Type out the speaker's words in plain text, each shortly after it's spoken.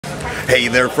Hey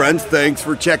there friends, thanks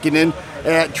for checking in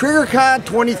at TriggerCon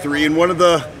 23, and one of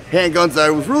the handguns I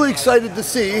was really excited to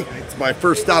see, it's my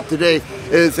first stop today,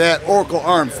 is at Oracle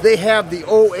Arms. They have the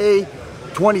OA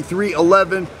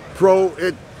 2311 Pro.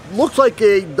 It looks like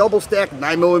a double stack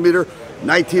 9mm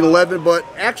 1911, but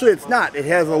actually it's not. It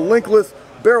has a linkless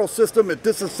barrel system. It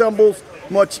disassembles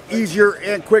much easier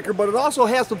and quicker, but it also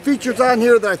has some features on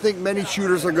here that I think many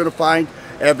shooters are going to find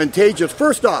advantageous.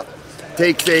 First off,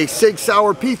 takes a Sig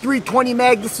Sauer P320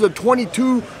 mag. This is a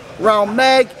 22 round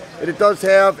mag, and it does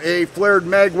have a flared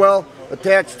mag well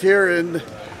attached here. And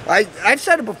I've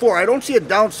said it before, I don't see a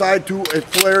downside to a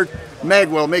flared mag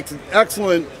well. It makes an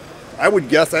excellent, I would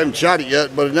guess, I haven't shot it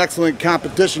yet, but an excellent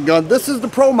competition gun. This is the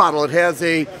Pro model. It has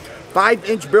a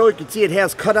 5-inch barrel. You can see it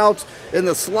has cutouts in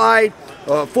the slide,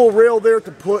 full rail there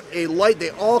to put a light.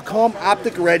 They all come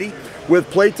optic ready with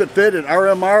plates that fit an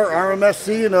RMR,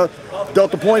 RMSC, and a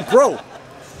Delta Point Pro.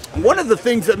 One of the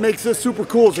things that makes this super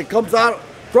cool is it comes out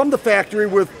from the factory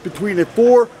with between a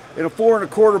 4 and a 4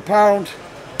 1/4 pound,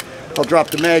 I'll drop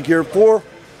the mag here, 4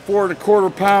 1/4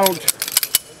 pound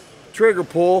trigger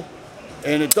pull,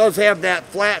 and it does have that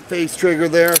flat face trigger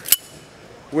there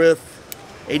with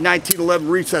a 1911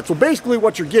 reset. So basically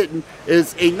what you're getting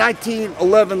is a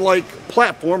 1911 like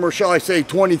platform, or shall I say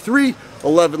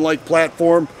 2311 like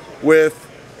platform, with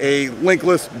a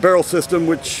linkless barrel system,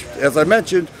 which, as I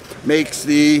mentioned, makes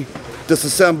the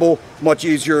disassemble much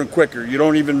easier and quicker. You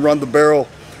don't even run the barrel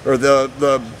or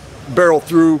the barrel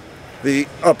through the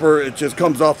upper. It just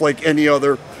comes off like any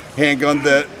other handgun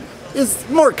that is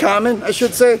more common, I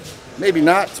should say. Maybe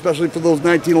not, especially for those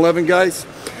 1911 guys.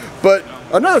 But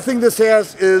another thing this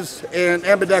has is an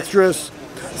ambidextrous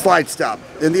slide stop.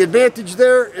 And the advantage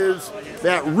there is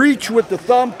that reach with the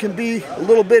thumb can be a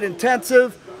little bit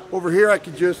intensive. Over here I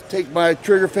can just take my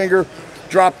trigger finger,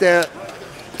 drop that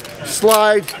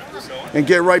slide, and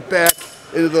get right back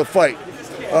into the fight.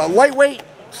 Lightweight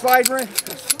slide ring,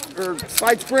 or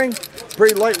slide spring,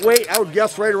 pretty lightweight. I would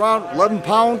guess right around 11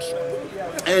 pounds.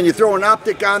 And you throw an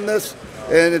optic on this,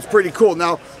 and it's pretty cool.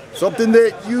 Now, something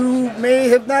that you may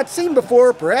have not seen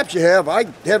before, perhaps you have, I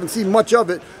haven't seen much of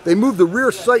it, they move the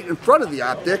rear sight in front of the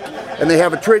optic, and they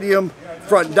have a tritium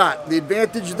front dot. The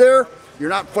advantage there, you're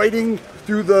not fighting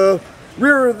through the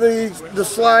rear of the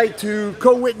slide to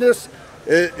co-witness.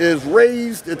 It is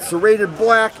raised, it's serrated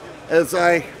black. As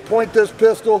I point this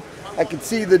pistol, I can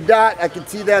see the dot, I can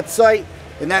see that sight,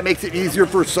 and that makes it easier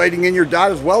for sighting in your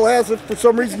dot, as well as if for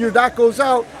some reason your dot goes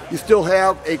out, you still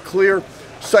have a clear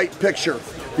sight picture.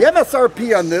 The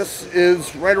MSRP on this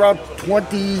is right around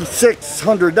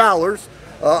 $2,600,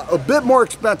 a bit more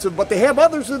expensive, but they have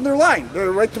others in their line.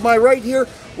 They're right to my right here.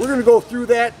 We're going to go through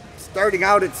that, starting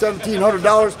out at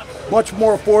 $1,700, much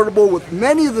more affordable with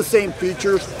many of the same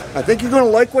features. I think you're going to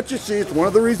like what you see. It's one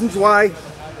of the reasons why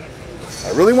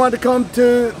I really wanted to come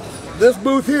to this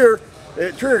booth here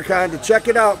at TriggerCon to check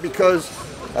it out, because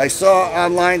I saw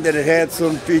online that it had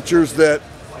some features that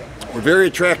were very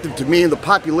attractive to me, and the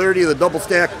popularity of the double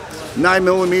stack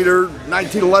 9mm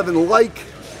 1911 like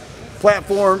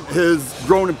platform has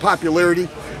grown in popularity,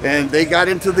 and they got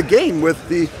into the game with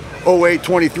the OA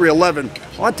 2311.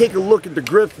 I want to take a look at the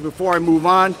grips before I move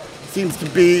on. Seems to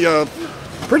be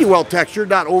pretty well textured,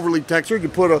 not overly textured. You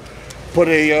put a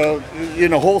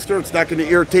in a holster, it's not going to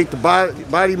irritate the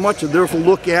body much. And there's a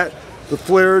look at the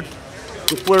flared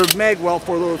mag well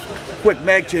for those quick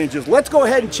mag changes. Let's go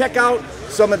ahead and check out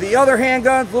some of the other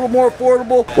handguns, a little more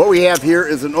affordable. What we have here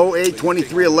is an OA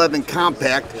 2311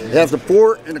 compact. It has a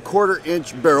 4 1/4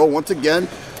 inch barrel. Once again,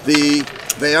 they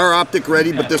are optic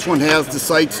ready, but this one has the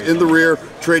sights in the rear,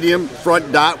 tritium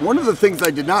front dot. One of the things I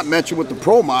did not mention with the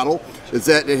Pro model is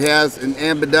that it has an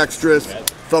ambidextrous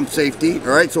thumb safety.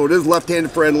 All right, so it is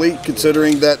left-handed friendly,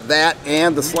 considering that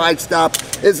and the slide stop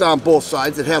is on both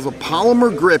sides. It has a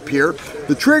polymer grip here.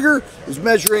 The trigger is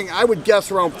measuring, I would guess,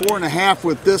 around 4.5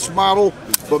 with this model,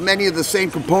 but many of the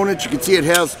same components. You can see it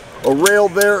has a rail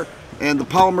there and the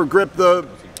polymer grip. The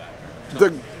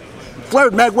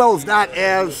flared mag well is not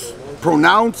as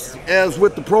pronounced as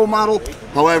with the Pro model.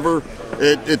 However,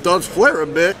 it does flare a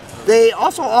bit. They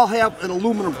also all have an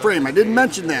aluminum frame. I didn't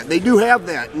mention that. They do have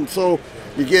that, and so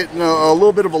you get a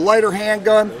little bit of a lighter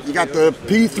handgun. You got the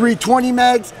P320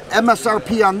 mags.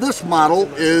 MSRP on this model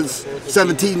is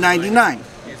 $17.99,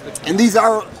 and these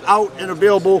are out and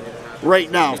available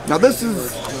right now. Now this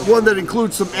is one that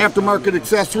includes some aftermarket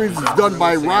accessories. It's done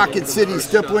by Rocket City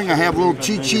Stippling. I have a little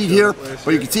cheat sheet here,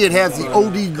 but you can see it has the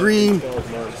OD green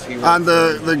on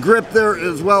the grip there,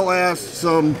 as well as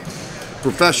some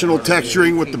professional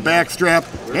texturing with the back strap.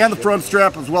 and the front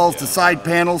strap, as well as the side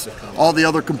panels. All the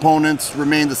other components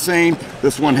remain the same.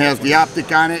 This one has the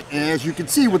optic on it, and as you can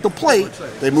see with the plate,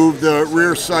 they moved the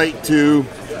rear sight to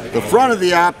the front of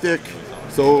the optic,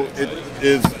 so it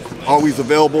is always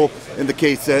available in the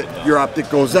case that your optic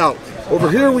goes out. Over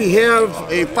here we have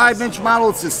a 5-inch model.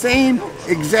 It's the same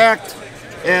exact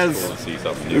as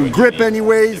grip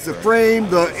anyways, the frame,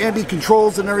 the ambi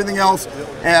controls and everything else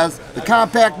as the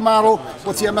compact model.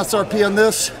 What's the MSRP on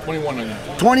this?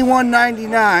 $21.99.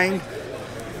 $21.99.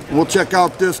 We'll check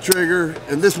out this trigger,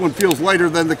 and this one feels lighter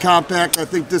than the compact. I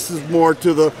think this is more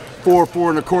to the 4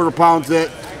 1/4 pounds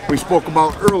that we spoke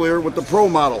about earlier with the Pro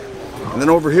model. And then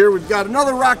over here we've got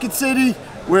another Rocket City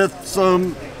with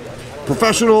some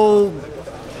professional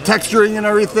texturing and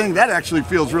everything. That actually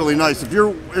feels really nice. If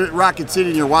you're at Rocket City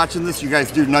and you're watching this, you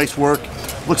guys do nice work.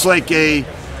 Looks like a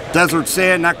desert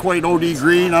sand, not quite OD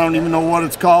green. I don't even know what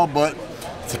it's called, but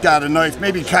it's got a nice,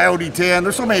 maybe coyote tan.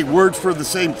 There's so many words for the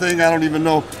same thing, I don't even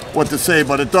know what to say,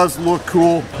 but it does look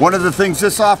cool. One of the things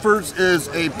this offers is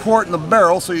a port in the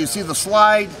barrel. So you see the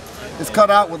slide is cut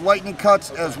out with lightning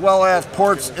cuts as well as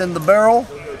ports in the barrel.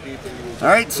 All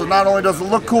right, so not only does it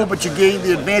look cool, but you gain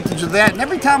the advantage of that. And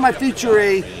every time I feature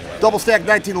a double stack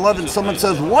 1911, someone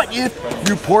says, what if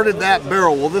you ported that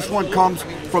barrel? Well, this one comes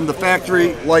from the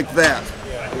factory like that.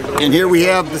 And here we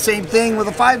have the same thing with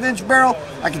a 5-inch barrel.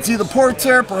 I can see the ports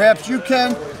there, perhaps you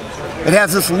can. It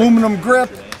has this aluminum grip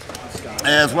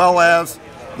as well as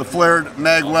the flared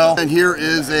magwell. And here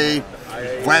is a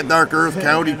flat dark earth,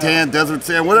 coyote tan, desert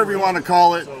sand, whatever you want to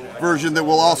call it, version that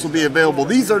will also be available.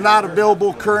 These are not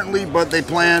available currently, but they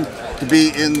plan to be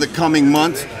in the coming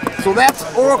months. So that's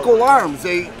Oracle Arms.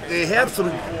 They have some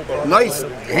nice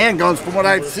handguns from what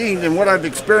I've seen and what I've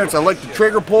experienced. I like the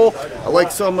trigger pull. I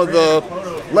like some of the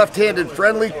left-handed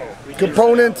friendly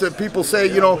components that people say,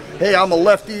 you know, hey, I'm a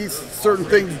lefty, certain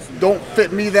things don't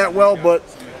fit me that well, but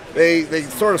they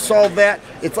sort of solve that.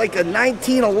 It's like a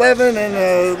 1911 and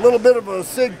a little bit of a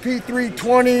SIG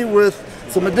P320 with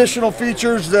some additional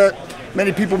features that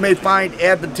many people may find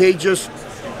advantageous.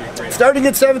 Starting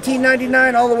at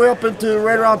 $17.99 all the way up into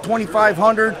right around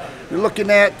 $2,500. You're looking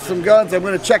at some guns. I'm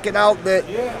going to check it out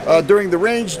that during the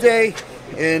range day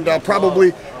and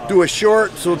probably do a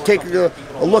short. So take a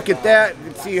look at that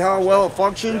and see how well it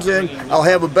functions, and I'll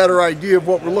have a better idea of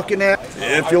what we're looking at.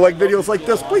 If you like videos like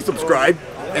this, please subscribe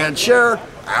and share.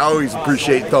 I always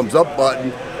appreciate thumbs up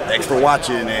button. Thanks for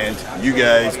watching, and you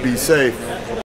guys be safe.